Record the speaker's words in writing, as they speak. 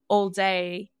all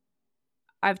day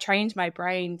I've trained my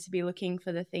brain to be looking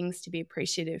for the things to be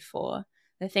appreciative for,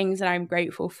 the things that I'm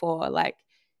grateful for, like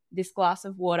this glass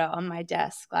of water on my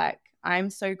desk. Like, I'm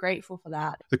so grateful for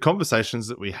that. The conversations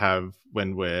that we have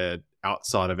when we're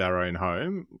outside of our own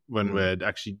home, when we're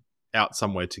actually out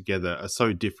somewhere together, are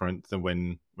so different than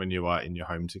when you are in your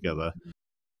home together.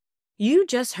 You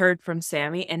just heard from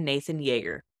Saami and Nathan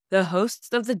Jaeger, the hosts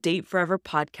of the Date Forever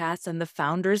podcast and the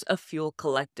founders of Fuel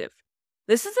Collective.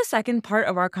 This is the second part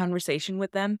of our conversation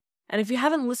with them, and if you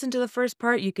haven't listened to the first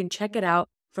part, you can check it out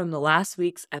from the last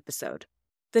week's episode.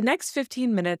 The next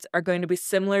 15 minutes are going to be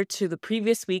similar to the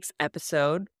previous week's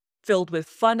episode, filled with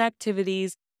fun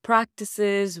activities,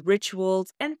 practices,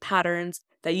 rituals, and patterns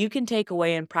that you can take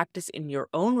away and practice in your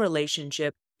own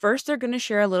relationship. First, they're going to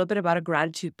share a little bit about a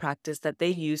gratitude practice that they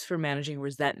use for managing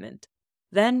resentment.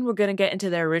 Then we're going to get into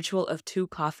their ritual of 2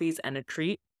 coffees and a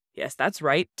treat. Yes, that's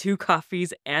right, 2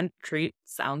 coffees and a treat.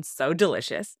 Sounds so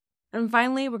delicious. And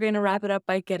finally, we're going to wrap it up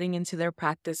by getting into their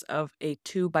practice of a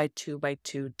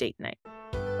 2x2x2 date night.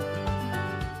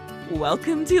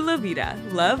 Welcome to La Vida,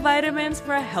 Love Vitamins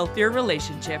for a Healthier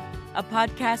Relationship, a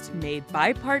podcast made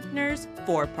by partners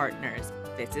for partners.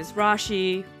 This is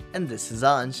Rashi. And this is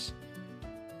Ansh.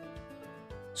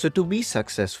 So to be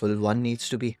successful, one needs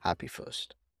to be happy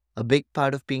first. A big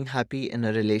part of being happy in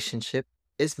a relationship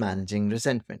is managing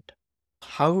resentment.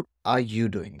 How are you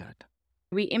doing that?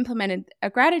 We implemented a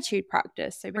gratitude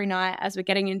practice. So every night as we're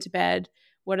getting into bed,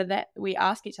 we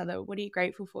ask each other, what are you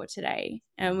grateful for today?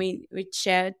 And we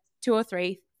share 2 or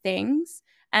 3 things.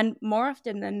 And more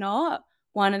often than not,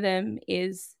 one of them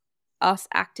is us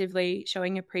actively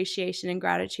showing appreciation and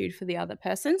gratitude for the other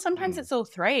person. Sometimes it's all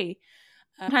 3.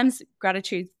 Sometimes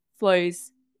gratitude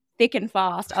flows thick and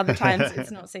fast. Other times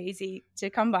it's not so easy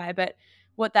to come by. But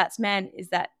what that's meant is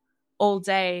that all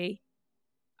day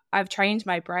I've trained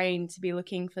my brain to be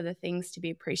looking for the things to be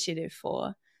appreciative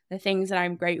for, the things that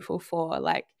I'm grateful for,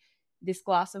 like this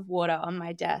glass of water on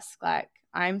my desk. Like,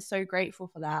 I'm so grateful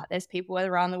for that. There's people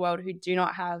around the world who do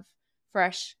not have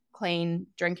fresh, clean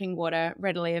drinking water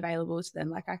readily available to them.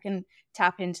 Like, I can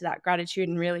tap into that gratitude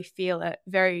and really feel it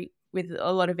with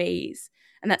a lot of ease.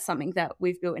 And that's something that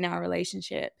we've built in our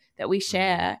relationship that we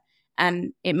share.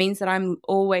 And it means that I'm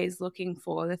always looking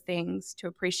for the things to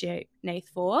appreciate Nath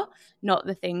for, not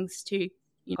the things to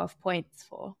off points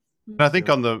for. And I think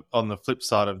on the flip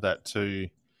side of that too,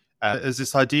 is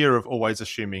this idea of always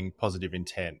assuming positive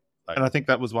intent. And I think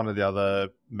that was one of the other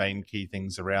main key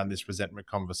things around this resentment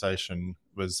conversation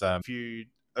was if you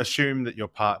assume that your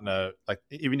partner, like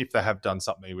even if they have done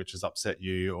something which has upset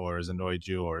you or has annoyed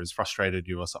you or has frustrated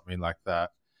you or something like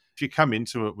that, if you come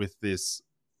into it with this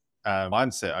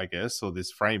mindset, I guess, or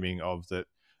this framing of that,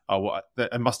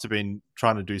 that it must have been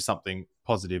trying to do something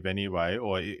positive anyway,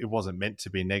 or it wasn't meant to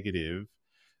be negative,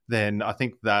 then I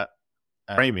think that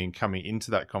framing coming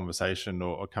into that conversation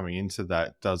or coming into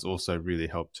that does also really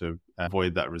help to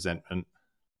avoid that resentment.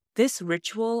 This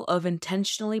ritual of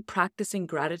intentionally practicing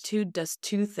gratitude does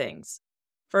 2 things.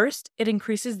 First, it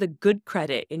increases the good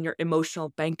credit in your emotional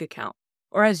bank account,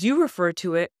 or as you refer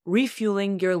to it,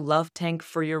 refueling your love tank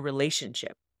for your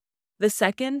relationship. The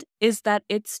second is that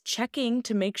it's checking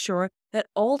to make sure that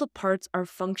all the parts are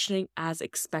functioning as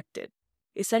expected.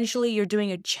 Essentially, you're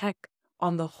doing a check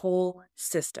on the whole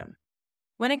system.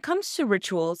 When it comes to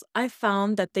rituals, I've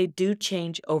found that they do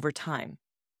change over time.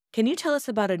 Can you tell us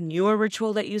about a newer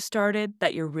ritual that you started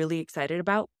that you're really excited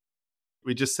about?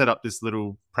 We just set up this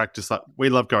little practice. Like, we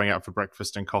love going out for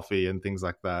breakfast and coffee and things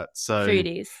like that. So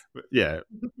Foodies. Yeah,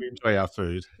 we enjoy our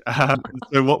food.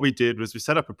 So what we did was we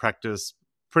set up a practice.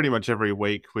 Pretty much every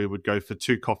week we would go for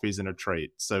 2 coffees and a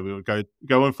treat. So we would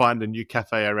go and find a new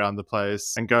cafe around the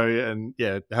place and go and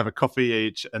have a coffee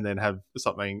each and then have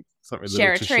something Share little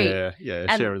a to treat. share.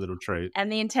 Yeah, share a little treat. And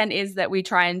the intent is that we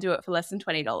try and do it for less than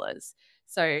 $20.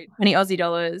 So 20 Aussie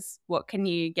dollars, what can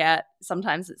you get?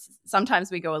 Sometimes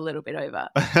we go a little bit over.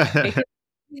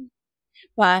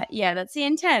 But yeah, that's the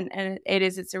intent. And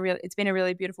it's been a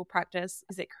really beautiful practice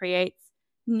because it creates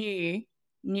new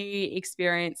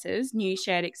experiences, new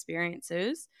shared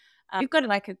experiences. We've got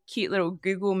like a cute little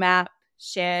Google map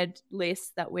shared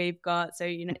list that we've got. So,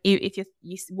 if you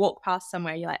walk past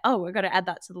somewhere, you're like, oh, we've got to add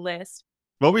that to the list.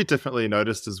 What we definitely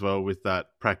noticed as well with that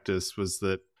practice was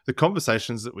that the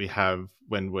conversations that we have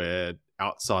when we're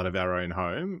outside of our own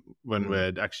home, when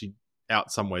we're actually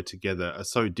out somewhere together, are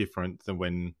so different than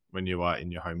when you are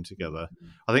in your home together.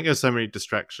 I think there's so many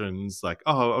distractions, like,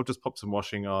 oh, I'll just pop some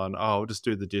washing on. Oh, I'll just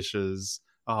do the dishes.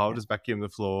 Oh, I'll just vacuum the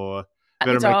floor.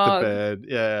 Better make the bed.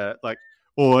 Yeah,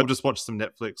 or just watch some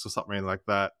Netflix or something like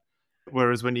that.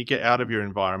 Whereas when you get out of your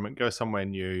environment, go somewhere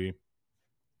new,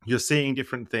 you're seeing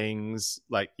different things,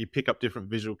 like you pick up different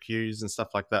visual cues and stuff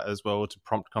like that as well to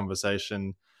prompt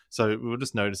conversation. So we were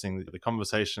just noticing the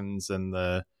conversations and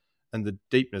the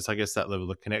deepness, I guess, that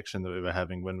level of connection that we were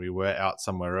having when we were out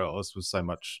somewhere else was so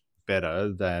much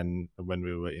better than when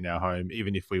we were in our home,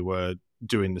 even if we were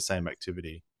doing the same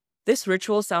activity. This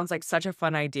ritual sounds like such a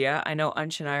fun idea. I know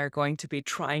Ansh and I are going to be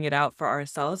trying it out for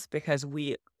ourselves because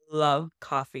we love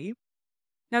coffee.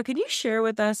 Now, can you share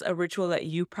with us a ritual that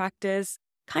you practice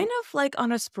kind of like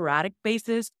on a sporadic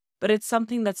basis, but it's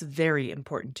something that's very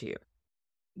important to you?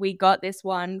 We got this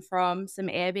one from some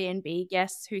Airbnb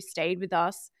guests who stayed with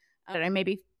us, I don't know,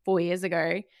 maybe 4 years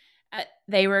ago.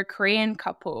 They were a Korean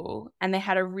couple and they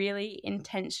had a really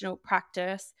intentional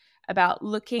practice about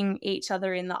looking each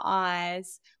other in the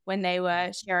eyes when they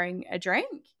were sharing a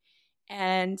drink.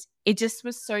 And it just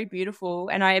was so beautiful.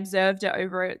 And I observed it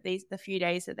over the few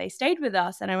days that they stayed with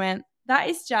us. And I went, that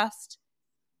is just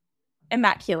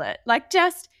immaculate, like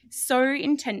just so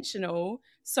intentional,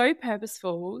 so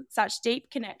purposeful, such deep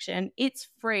connection. It's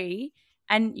free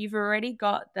and you've already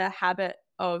got the habit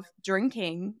of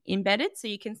drinking embedded, so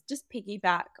you can just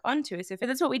piggyback onto it. So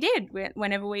that's what we did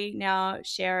whenever we now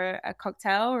share a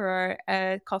cocktail or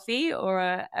a coffee or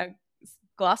a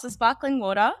glass of sparkling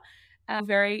water,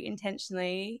 very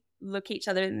intentionally look each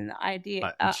other in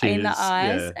the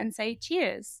eyes and say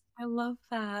cheers. I love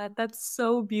that. That's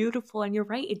so beautiful. And you're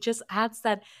right. It just adds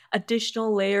that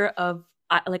additional layer of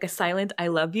like a silent I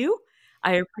love you.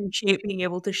 I appreciate being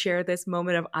able to share this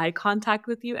moment of eye contact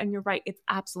with you. And you're right. It's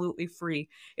absolutely free.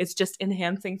 It's just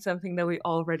enhancing something that we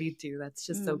already do. That's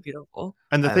just so beautiful.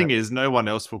 And the thing is, no one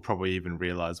else will probably even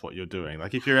realize what you're doing.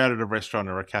 Like if you're out at a restaurant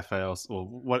or a cafe or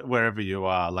wherever you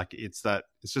are, like it's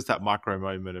just that micro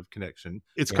moment of connection.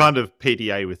 It's kind of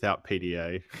PDA without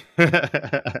PDA.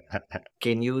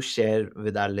 Can you share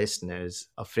with our listeners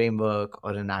a framework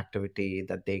or an activity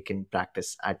that they can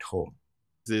practice at home?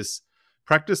 This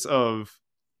practice of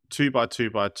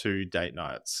 2x2x2 date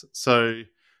nights. So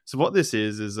what this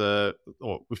is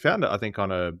we found it, I think,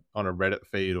 on a Reddit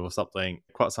feed or something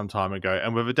quite some time ago,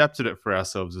 and we've adapted it for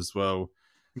ourselves as well.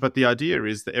 But the idea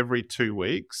is that every 2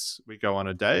 weeks we go on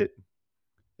a date,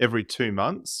 every 2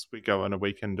 months we go on a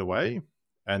weekend away,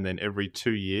 and then every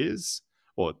 2 years,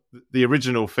 or the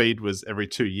original feed was every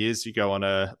 2 years you go on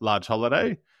a large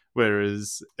holiday,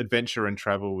 whereas adventure and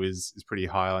travel is pretty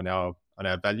high on our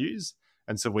values.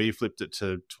 And so we flipped it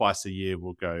to twice a year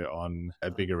we'll go on a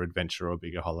bigger adventure or a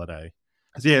bigger holiday.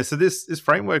 So this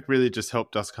framework really just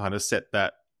helped us kind of set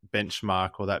that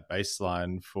benchmark or that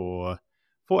baseline for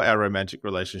our romantic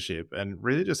relationship, and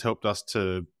really just helped us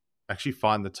to actually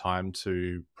find the time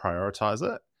to prioritize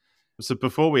it. So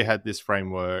before we had this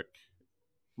framework,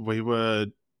 we were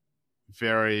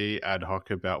very ad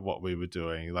hoc about what we were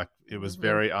doing. Like it was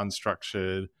very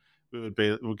unstructured.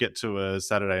 We'll get to a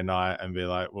Saturday night and be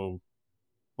like, well,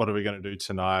 what are we going to do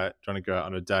tonight? Do you want to go out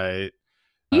on a date?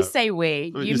 You say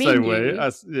we. You say mean we. you.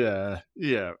 Us,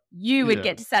 yeah. You would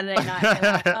get to Saturday night and be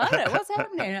like, I don't know what's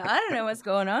happening. I don't know what's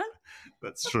going on.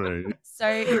 That's true.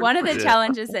 So one of the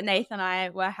challenges that Nathan and I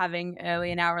were having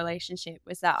early in our relationship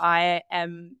was that I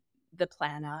am the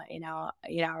planner in our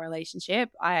relationship.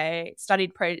 I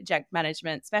studied project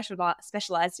management,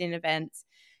 specialized in events,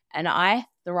 and I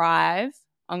thrive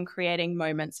on creating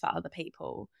moments for other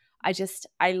people.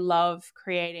 I love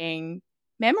creating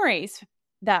memories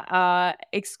that are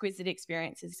exquisite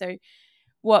experiences. So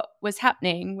what was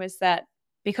happening was that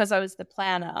because I was the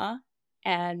planner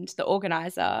and the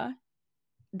organizer,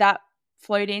 that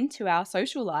flowed into our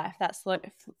social life, that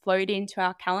flowed into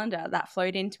our calendar, that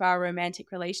flowed into our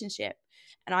romantic relationship.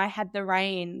 And I had the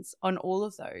reins on all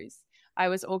of those. I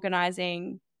was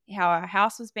organizing how our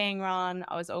house was being run.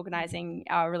 I was organizing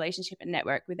our relationship and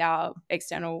network with our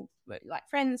external, like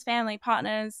friends, family,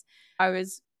 partners. I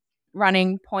was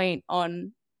running point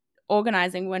on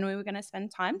organizing when we were going to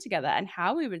spend time together and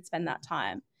how we would spend that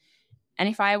time. And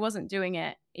if I wasn't doing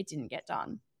it, it didn't get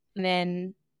done. And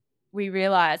then we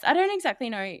realized, I don't exactly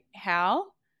know how,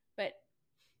 but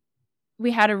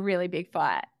we had a really big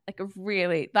fight, like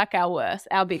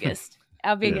our biggest.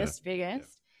 Yeah.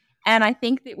 And I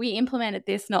think that we implemented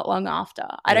this not long after.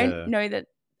 I don't know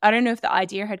if the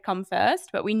idea had come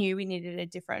first, but we knew we needed a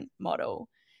different model.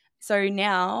 So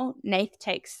now Nath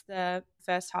takes the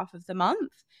first half of the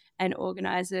month and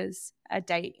organizes a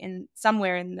date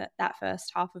somewhere in that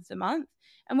first half of the month.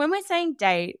 And when we're saying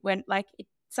date,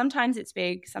 sometimes it's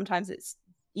big, sometimes it's,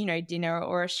 dinner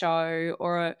or a show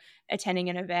or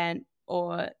attending an event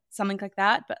or something like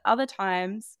that. But other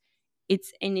times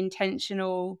it's an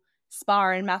intentional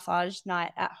spa and massage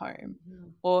night at home,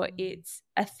 or it's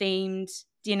a themed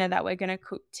dinner that we're going to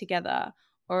cook together,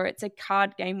 or it's a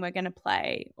card game we're going to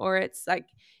play, or it's like,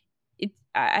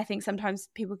 I think sometimes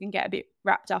people can get a bit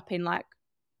wrapped up in like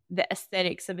the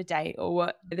aesthetics of a date or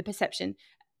what the perception.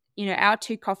 You know, our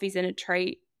 2 coffees and a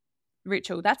treat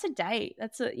ritual, that's a date.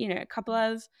 That's a, you know, a couple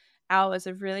of hours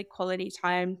of really quality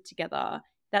time together.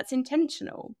 That's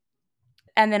intentional.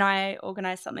 And then I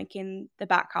organize something in the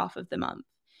back half of the month.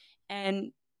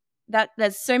 And that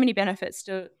there's so many benefits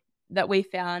that we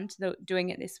found doing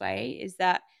it this way, is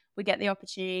that we get the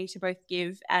opportunity to both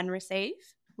give and receive.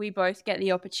 We both get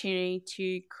the opportunity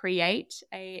to create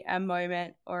a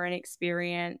moment or an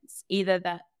experience, either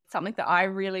that something that I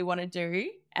really want to do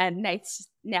and Nate's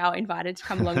now invited to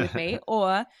come along with me,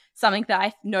 or something that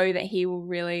I know that he will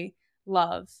really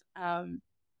love and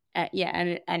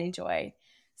enjoy.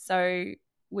 So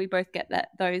we both get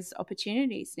those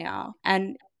opportunities now,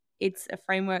 and it's a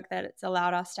framework that it's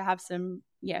allowed us to have some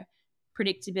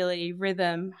predictability,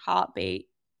 rhythm, heartbeat,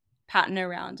 pattern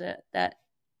around it, that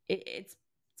it's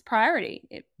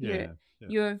priority.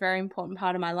 You're a very important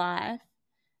part of my life,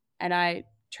 and I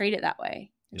treat it that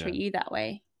way. I treat you that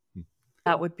way.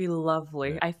 That would be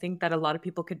lovely. Yeah. I think that a lot of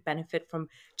people could benefit from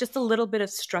just a little bit of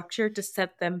structure to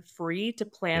set them free to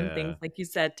plan things, like you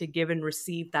said, to give and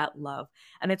receive that love.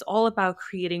 And it's all about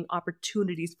creating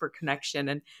opportunities for connection.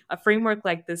 And a framework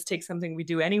like this takes something we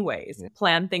do anyways,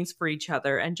 plan things for each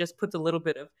other, and just puts a little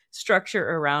bit of structure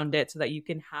around it so that you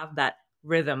can have that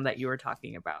rhythm that you were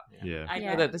talking about. I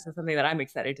know that this is something that I'm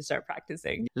excited to start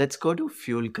practicing. Let's go to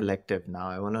Fuel Collective now.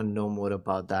 I want to know more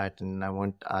about that, and I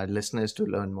want our listeners to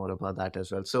learn more about that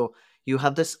as well. So you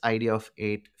have this idea of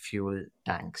 8 fuel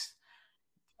tanks.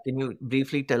 Can you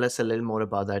briefly tell us a little more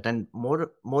about that? And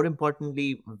more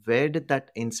importantly, where did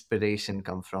that inspiration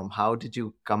come from? How did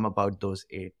you come about those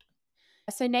 8?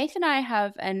 So Nathan and I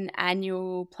have an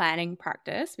annual planning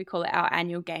practice. We call it our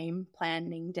annual game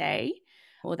planning day,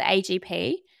 or the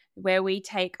AGP, where we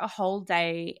take a whole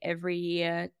day every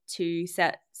year to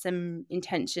set some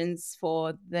intentions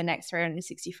for the next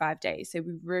 365 days. So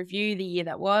we review the year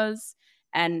that was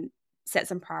and set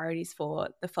some priorities for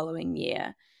the following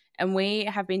year. And we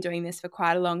have been doing this for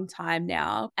quite a long time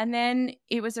now. And then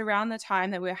it was around the time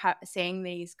that we were seeing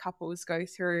these couples go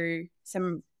through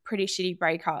some pretty shitty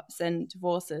breakups and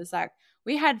divorces. Like,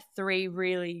 we had 3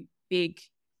 really big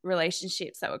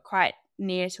relationships that were quite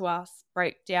near to us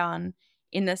break down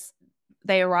in this.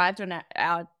 They arrived on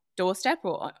our doorstep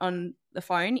or on the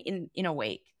phone in a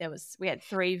week. We had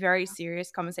 3 very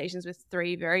serious conversations with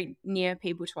 3 very near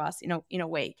people to us in a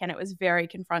week, and it was very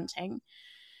confronting.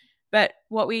 But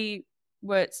what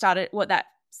that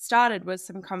started was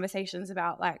some conversations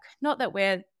about, like, not that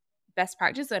we're best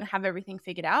practice and have everything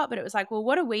figured out, but it was like, well,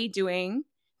 what are we doing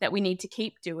that we need to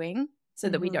keep doing so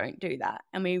that we don't do that?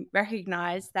 And we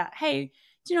recognize that, hey,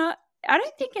 do you know, I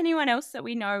don't think anyone else that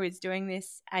we know is doing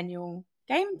this annual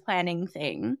game planning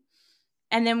thing.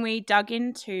 And then we dug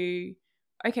into,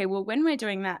 okay, well, when we're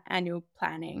doing that annual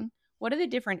planning, what are the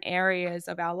different areas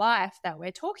of our life that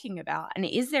we're talking about? And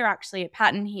is there actually a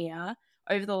pattern here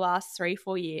over the last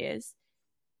 3-4 years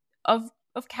of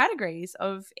categories,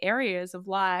 of areas of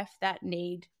life that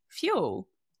need fuel,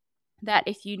 that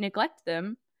if you neglect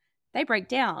them, they break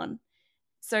down?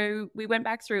 So we went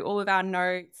back through all of our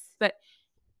notes, but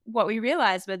what we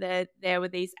realized were that there were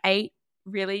these 8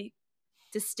 really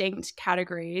distinct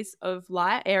categories of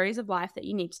life, areas of life that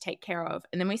you need to take care of.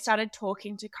 And then we started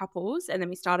talking to couples, and then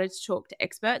we started to talk to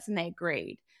experts, and they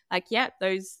agreed. Like, that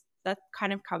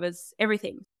kind of covers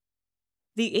everything.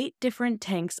 The 8 different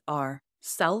tanks are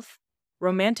self,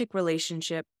 romantic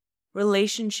relationship,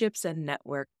 relationships and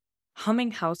network,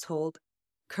 humming household,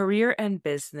 career and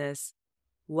business,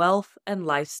 wealth and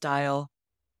lifestyle,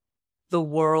 the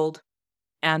world,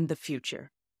 and the future.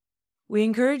 We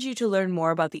encourage you to learn more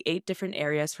about the 8 different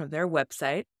areas from their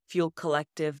website,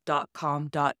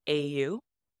 fuelcollective.com.au.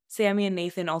 Saami and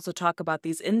Nathan also talk about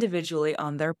these individually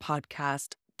on their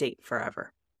podcast, Date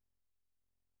Forever.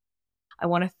 I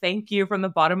want to thank you from the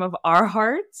bottom of our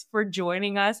hearts for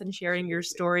joining us and sharing your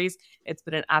stories. It's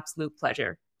been an absolute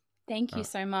pleasure. Thank you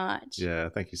so much. Yeah,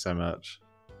 thank you so much.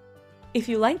 If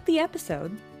you liked the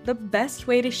episode, the best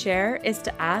way to share is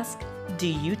to ask, do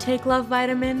you take love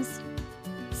vitamins?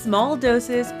 Small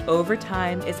doses over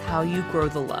time is how you grow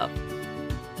the love.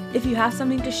 If you have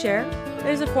something to share,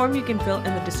 there's a form you can fill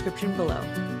in the description below.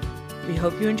 We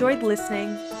hope you enjoyed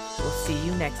listening. We'll see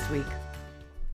you next week.